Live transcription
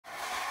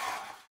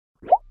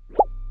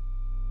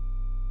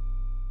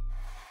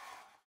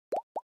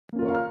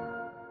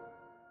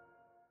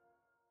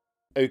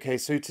Okay,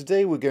 so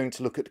today we're going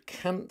to look at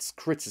Kant's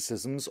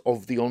criticisms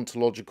of the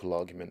ontological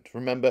argument.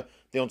 Remember,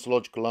 the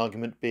ontological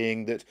argument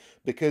being that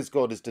because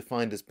God is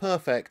defined as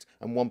perfect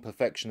and one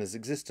perfection is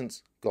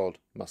existence, God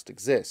must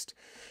exist.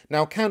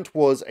 Now, Kant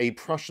was a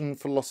Prussian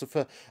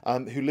philosopher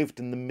who lived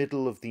in the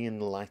middle of the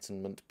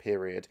Enlightenment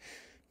period.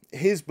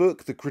 His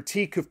book, The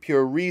Critique of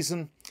Pure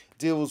Reason,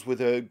 deals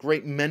with a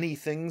great many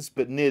things,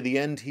 but near the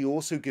end he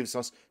also gives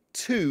us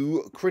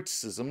two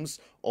criticisms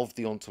of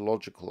the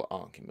ontological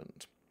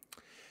argument.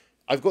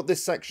 I've got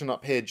this section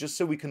up here just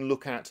so we can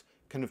look at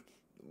kind of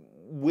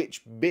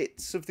which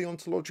bits of the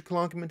ontological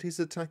argument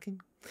he's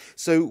attacking.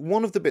 So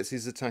one of the bits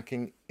he's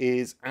attacking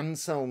is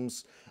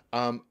Anselm's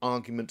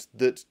argument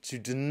that to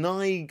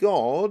deny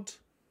God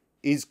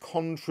is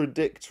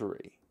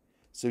contradictory.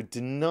 So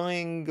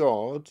denying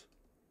God,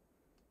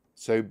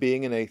 so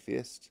being an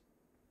atheist,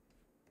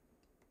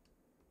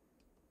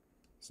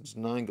 so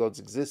denying God's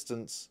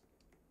existence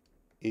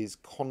is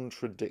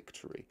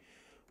contradictory.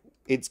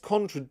 It's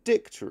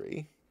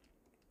contradictory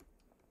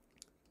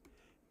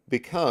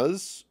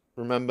because,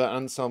 remember,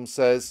 Anselm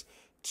says,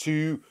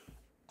 to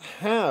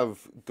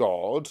have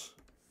God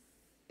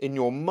in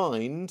your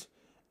mind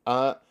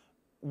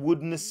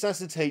would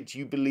necessitate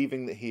you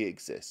believing that he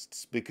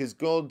exists, because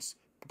God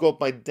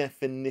by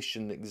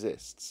definition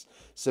exists.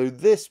 So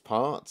this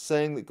part,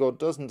 saying that God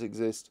doesn't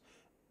exist,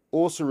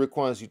 also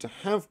requires you to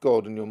have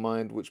God in your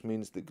mind, which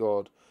means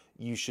that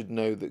you should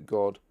know that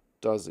God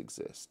does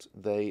exist.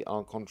 They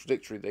are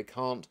contradictory. They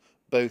can't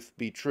both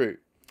be true.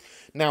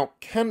 Now,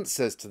 Kant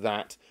says to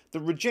that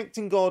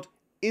rejecting God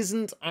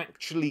isn't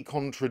actually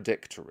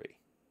contradictory.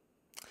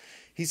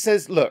 He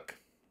says, look,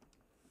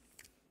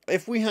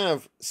 if we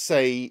have,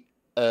 say,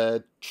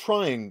 a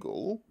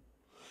triangle,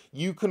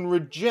 you can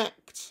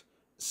reject,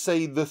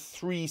 say, the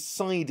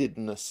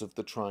three-sidedness of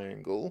the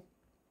triangle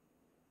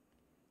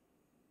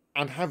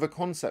and have a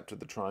concept of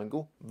the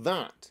triangle.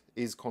 That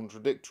is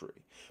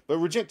contradictory. But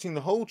rejecting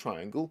the whole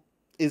triangle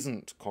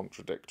isn't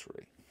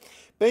contradictory.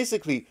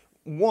 Basically,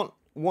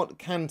 what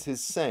Kant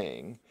is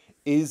saying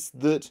is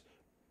that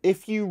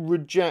if you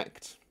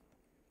reject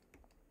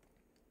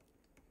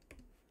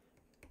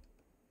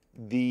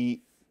the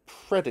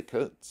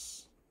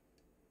predicates,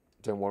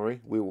 don't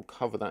worry, we will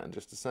cover that in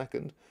just a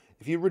second.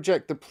 If you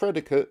reject the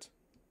predicate,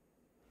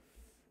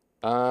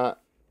 but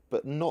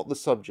not the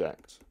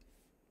subject,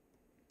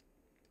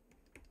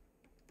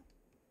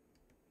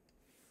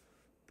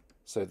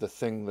 so the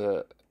thing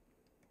that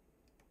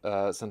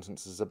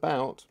sentence is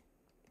about,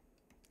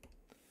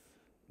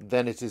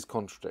 then it is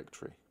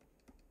contradictory.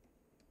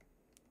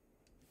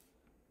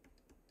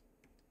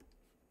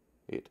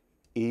 It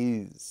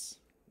is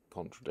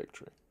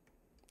contradictory.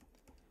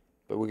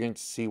 But we're going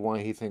to see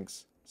why he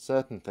thinks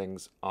certain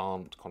things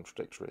aren't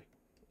contradictory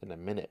in a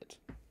minute.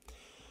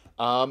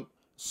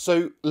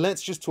 So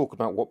let's just talk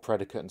about what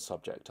predicate and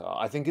subject are.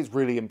 I think it's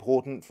really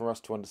important for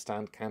us to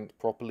understand Kant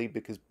properly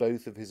because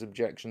both of his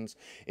objections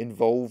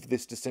involve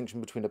this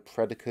distinction between a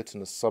predicate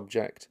and a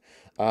subject.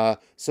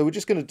 So we're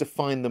just going to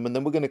define them and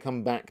then we're going to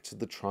come back to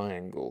the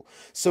triangle.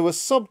 So a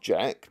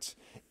subject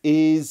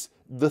is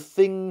the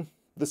thing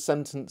the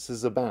sentence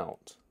is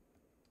about.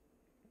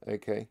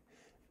 Okay,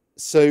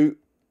 so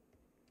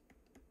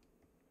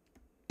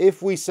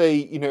if we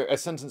say, a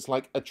sentence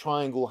like a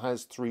triangle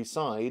has three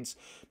sides,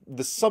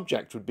 the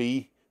subject would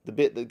be the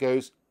bit that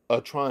goes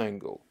a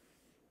triangle.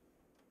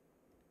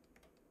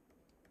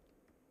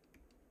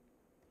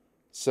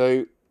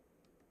 So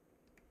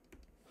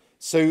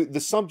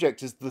the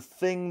subject is the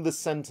thing the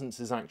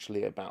sentence is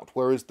actually about,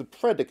 whereas the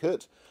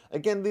predicate,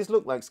 again, these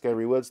look like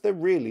scary words, they're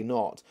really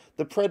not.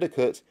 The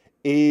predicate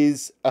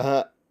is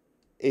about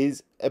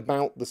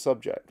the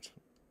subject.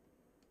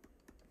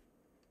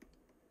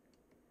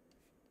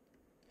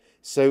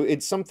 So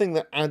it's something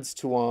that adds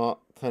to our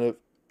kind of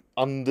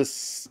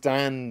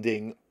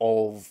understanding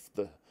of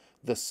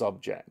the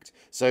subject.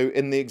 So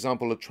in the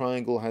example, a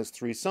triangle has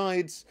three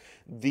sides.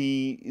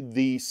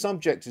 The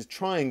subject is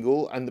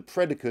triangle and the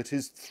predicate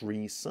is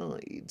three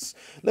sides.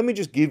 Let me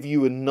just give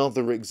you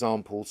another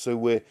example so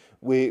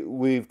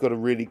we've got a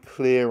really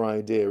clear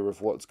idea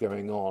of what's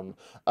going on.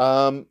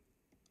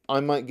 I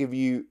might give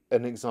you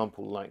an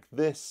example like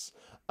this.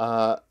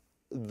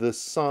 The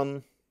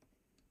sun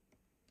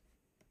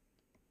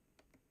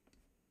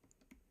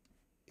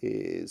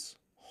is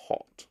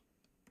hot.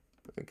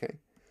 Okay,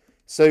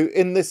 so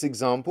in this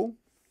example,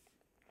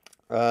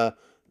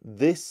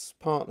 this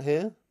part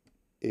here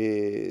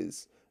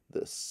is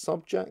the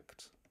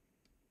subject,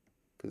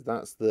 because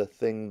that's the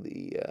thing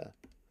the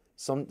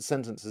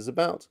sentence is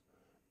about,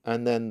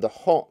 and then the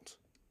hot,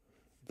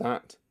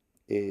 that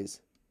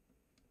is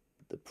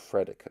the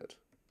predicate,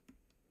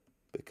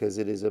 because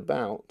it is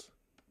about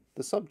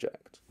the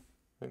subject.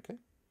 Okay,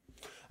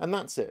 and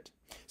that's it.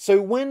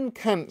 So when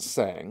Kant's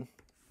saying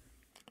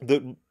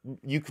that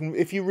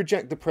if you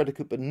reject the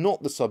predicate but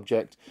not the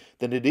subject,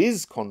 then it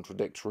is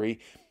contradictory,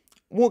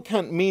 what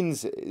Kant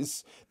means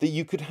is that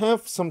you could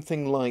have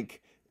something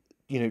like,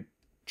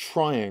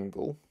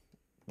 triangle.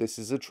 This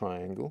is a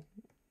triangle.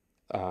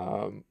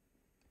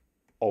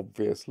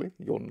 Obviously,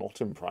 you're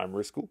not in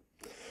primary school.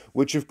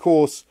 which of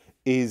course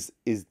is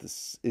the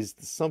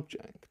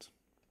subject.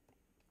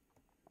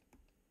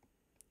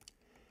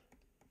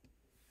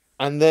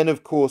 And then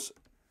of course,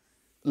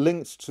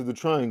 linked to the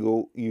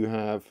triangle, you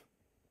have,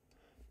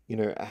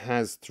 it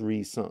has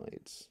three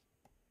sides.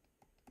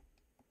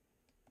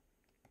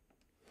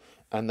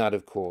 And that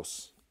of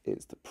course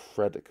is the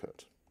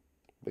predicate,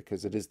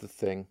 because it is the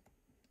thing,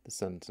 the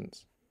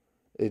sentence.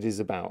 It is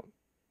about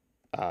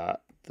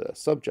the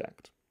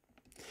subject.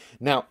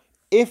 Now,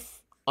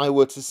 if I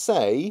were to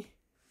say,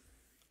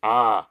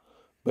 but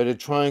a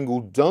triangle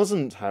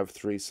doesn't have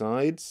three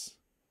sides,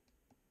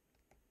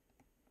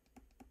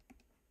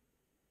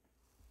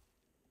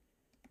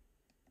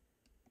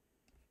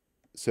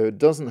 so it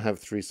doesn't have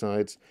three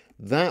sides,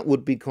 that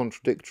would be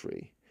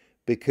contradictory,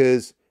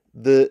 because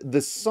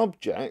the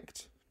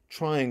subject,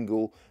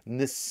 triangle,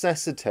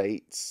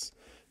 necessitates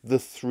the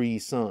three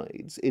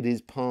sides. It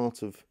is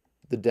part of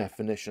the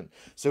definition.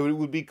 So it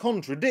would be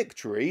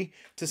contradictory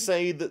to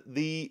say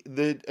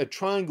that a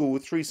triangle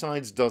with three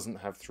sides doesn't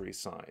have three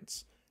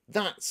sides.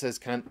 That, says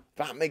Kant,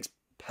 that makes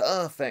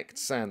perfect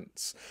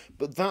sense.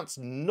 But that's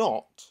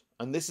not,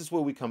 and this is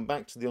where we come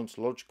back to the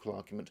ontological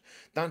argument,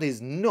 that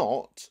is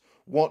not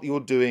what you're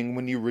doing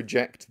when you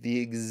reject the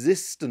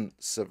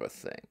existence of a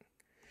thing.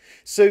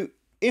 So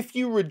if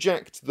you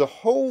reject the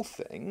whole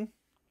thing,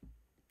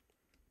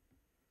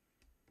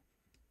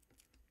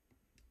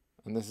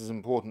 and this is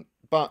important,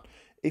 but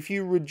if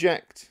you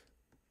reject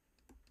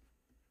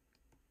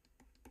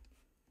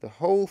the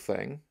whole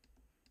thing,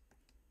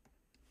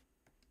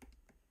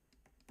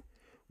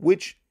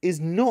 which is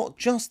not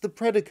just the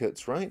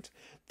predicates, right?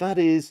 That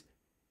is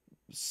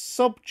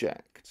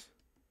subject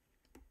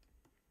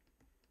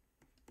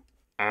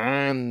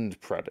and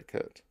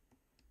predicate.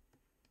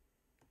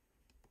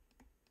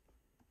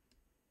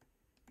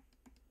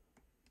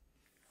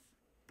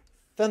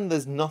 Then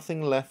there's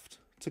nothing left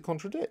to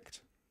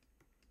contradict.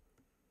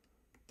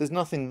 There's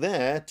nothing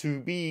there to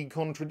be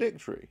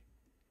contradictory.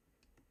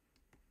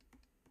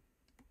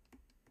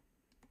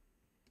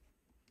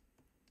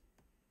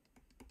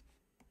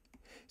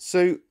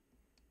 So,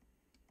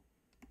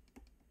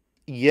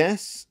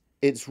 yes,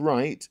 it's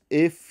right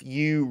if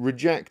you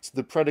reject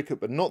the predicate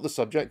but not the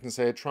subject and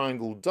say a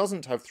triangle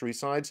doesn't have three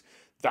sides,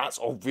 that's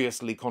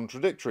obviously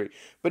contradictory.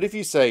 But if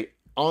you say,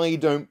 I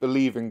don't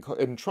believe in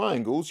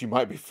triangles, you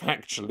might be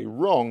factually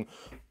wrong,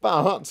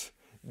 but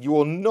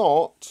you're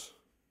not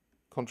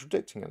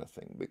contradicting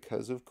anything,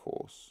 because of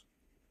course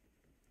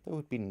there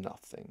would be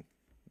nothing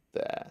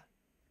there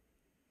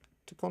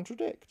to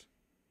contradict.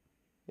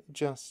 It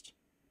just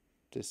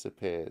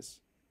disappears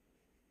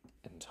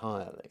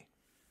entirely.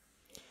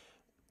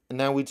 And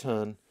now we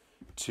turn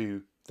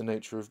to the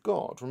nature of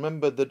God.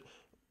 Remember that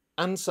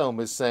Anselm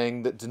is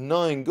saying that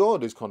denying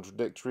God is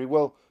contradictory.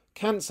 Well,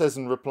 Kant says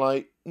in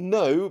reply,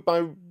 no,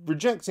 by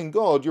rejecting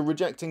God, you're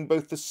rejecting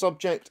both the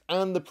subject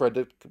and the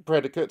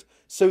predicate,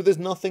 so there's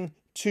nothing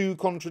to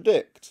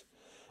contradict.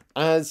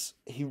 As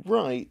he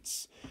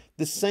writes,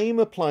 the same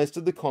applies to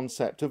the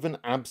concept of an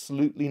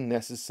absolutely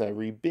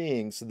necessary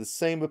being. So the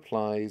same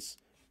applies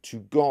to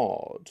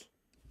God.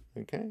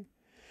 Okay?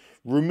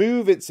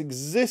 Remove its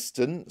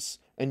existence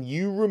and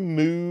you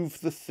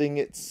remove the thing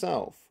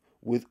itself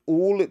with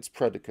all its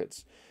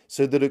predicates,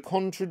 so that a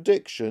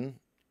contradiction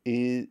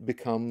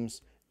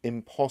becomes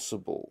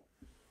impossible.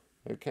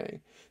 Okay?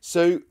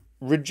 So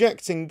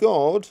rejecting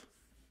God...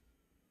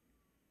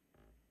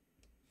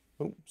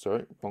 Oh,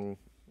 sorry, wrong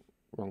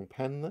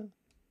pen there.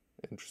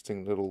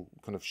 Interesting little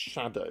kind of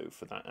shadow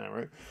for that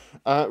arrow.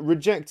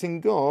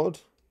 Rejecting God,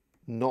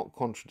 not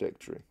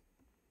contradictory.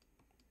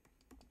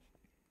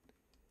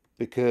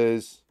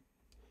 Because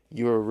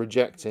you are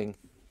rejecting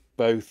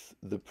both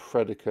the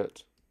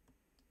predicate,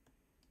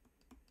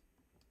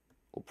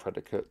 or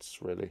predicates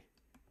really,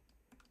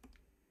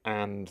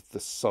 and the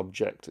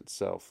subject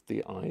itself,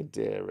 the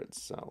idea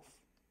itself.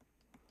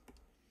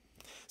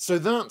 So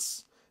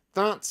that's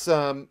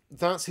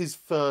his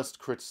first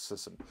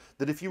criticism,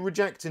 that if you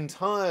reject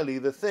entirely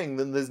the thing,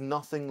 then there's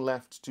nothing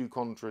left to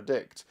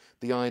contradict.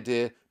 The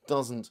idea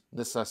doesn't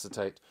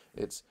necessitate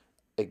its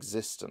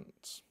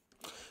existence.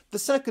 The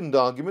second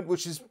argument,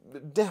 which is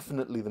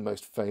definitely the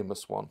most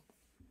famous one,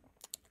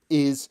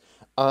 is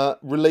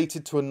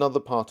related to another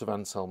part of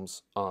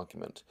Anselm's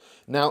argument.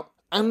 Now,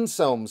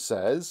 Anselm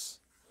says,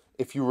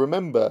 if you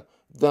remember,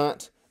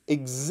 that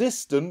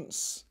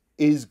existence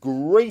is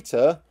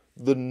greater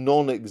than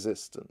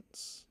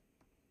non-existence.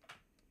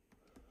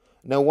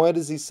 Now, why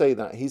does he say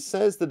that? He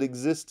says that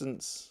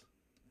existence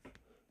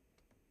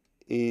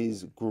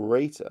is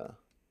greater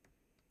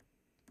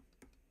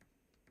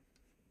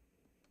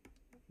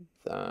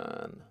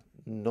than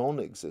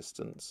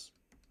non-existence.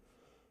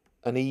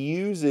 And he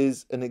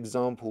uses an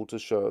example to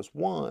show us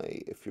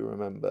why, if you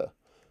remember.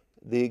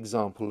 The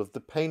example of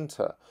the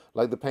painter.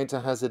 Like the painter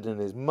has it in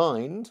his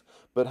mind,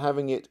 but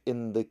having it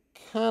in the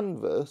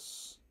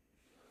canvas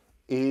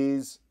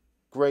is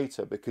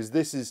greater, because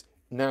this is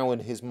now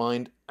in his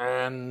mind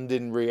and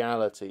in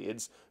reality.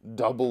 It's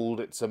doubled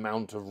its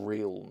amount of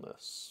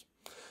realness.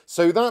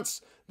 So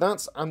that's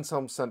That's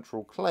Anselm's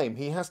central claim.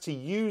 He has to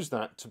use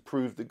that to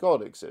prove that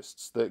God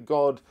exists, that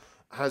God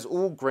has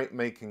all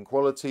great-making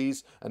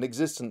qualities, and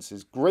existence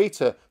is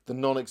greater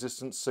than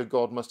non-existence, so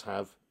God must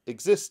have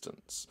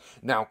existence.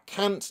 Now,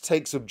 Kant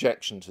takes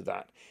objection to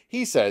that.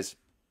 He says,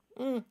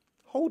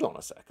 hold on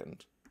a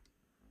second.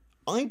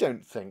 I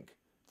don't think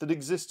that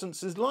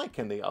existence is like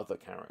any other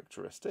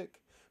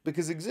characteristic,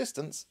 because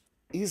existence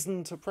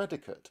isn't a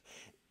predicate.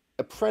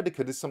 A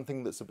predicate is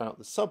something that's about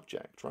the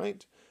subject,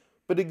 right?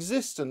 But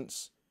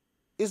existence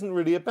isn't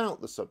really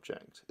about the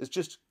subject. It's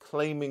just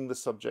claiming the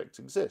subject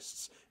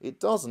exists.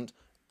 It doesn't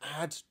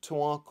add to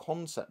our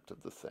concept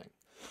of the thing.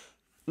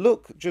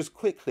 Look just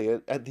quickly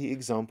at the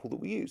example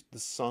that we used. The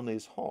sun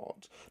is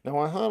hot. Now,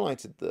 I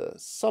highlighted the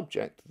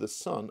subject, the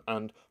sun,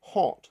 and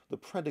hot, the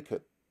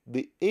predicate.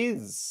 The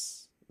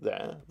is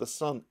there, the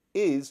sun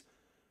is,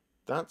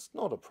 that's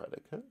not a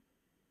predicate.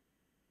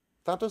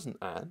 That doesn't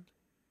add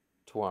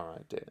to our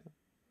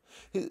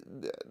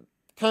idea.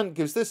 Kant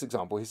gives this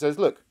example. He says,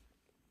 look,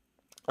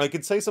 I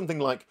could say something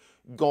like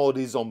God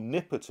is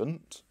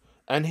omnipotent,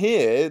 and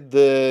here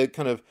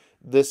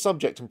the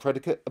subject and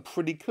predicate are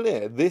pretty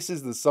clear. This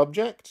is the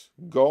subject,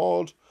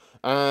 God,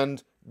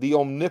 and the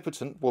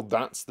omnipotent, well,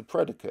 that's the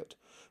predicate.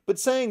 But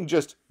saying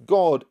just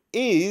God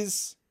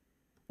is,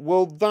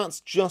 well,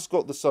 that's just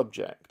got the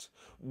subject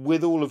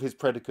with all of his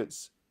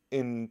predicates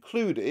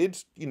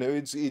included. You know,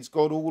 it's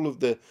got all of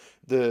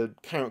the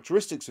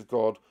characteristics of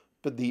God,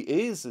 but the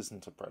is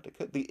isn't a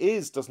predicate. The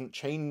is doesn't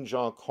change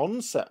our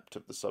concept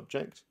of the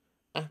subject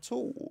at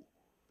all.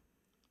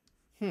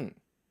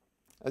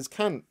 As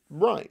Kant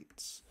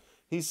writes,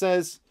 he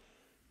says,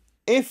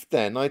 if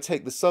then I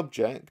take the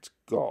subject,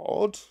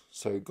 God,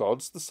 so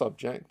God's the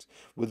subject,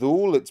 with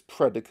all its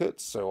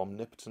predicates, so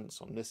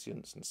omnipotence,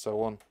 omniscience, and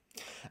so on,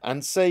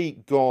 and say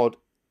God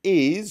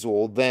is,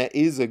 or there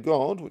is a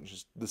God, which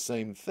is the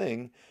same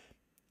thing,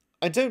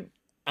 I don't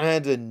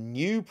add a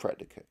new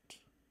predicate.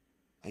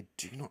 I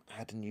do not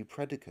add a new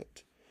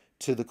predicate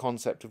to the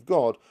concept of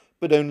God,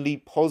 but only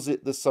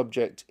posit the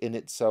subject in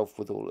itself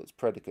with all its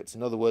predicates.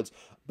 In other words,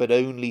 but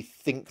only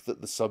think that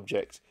the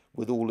subject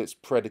with all its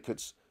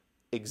predicates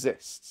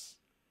exists.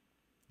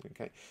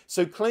 Okay,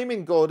 so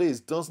claiming God is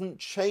doesn't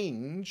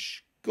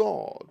change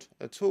God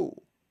at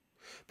all.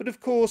 But of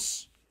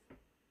course,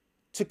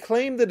 to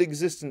claim that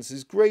existence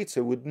is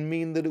greater would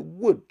mean that it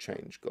would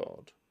change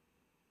God.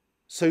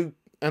 So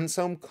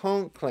Anselm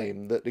can't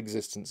claim that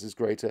existence is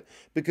greater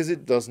because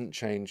it doesn't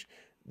change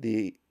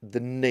the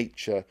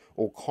nature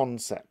or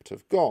concept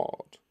of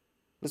God.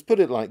 Let's put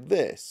it like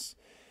this.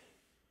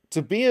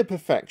 To be a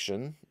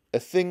perfection, a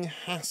thing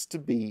has to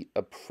be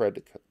a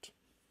predicate.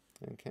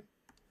 Okay?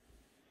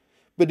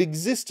 But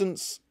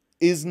existence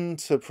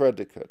isn't a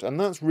predicate, and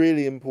that's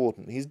really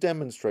important. He's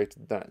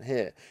demonstrated that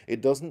here.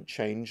 It doesn't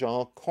change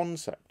our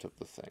concept of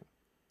the thing.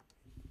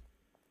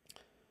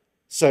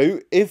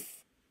 So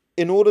if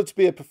in order to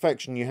be a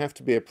perfection you have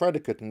to be a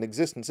predicate and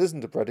existence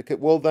isn't a predicate,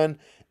 well then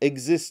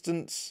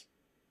existence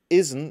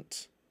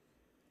isn't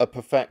a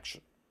perfection.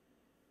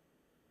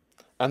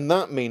 And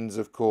that means,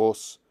 of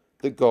course,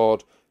 that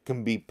God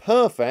can be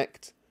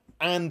perfect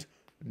and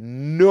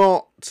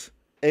not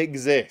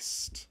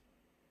exist.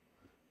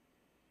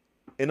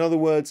 In other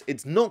words,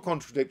 it's not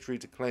contradictory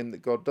to claim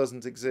that God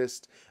doesn't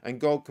exist,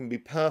 and God can be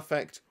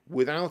perfect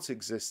without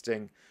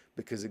existing,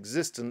 because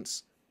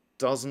existence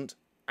doesn't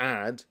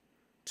add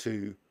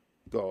to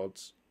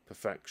God's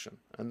perfection.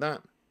 And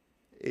that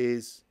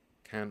is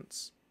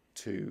Kant's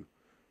two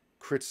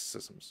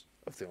criticisms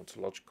of the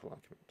ontological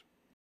argument.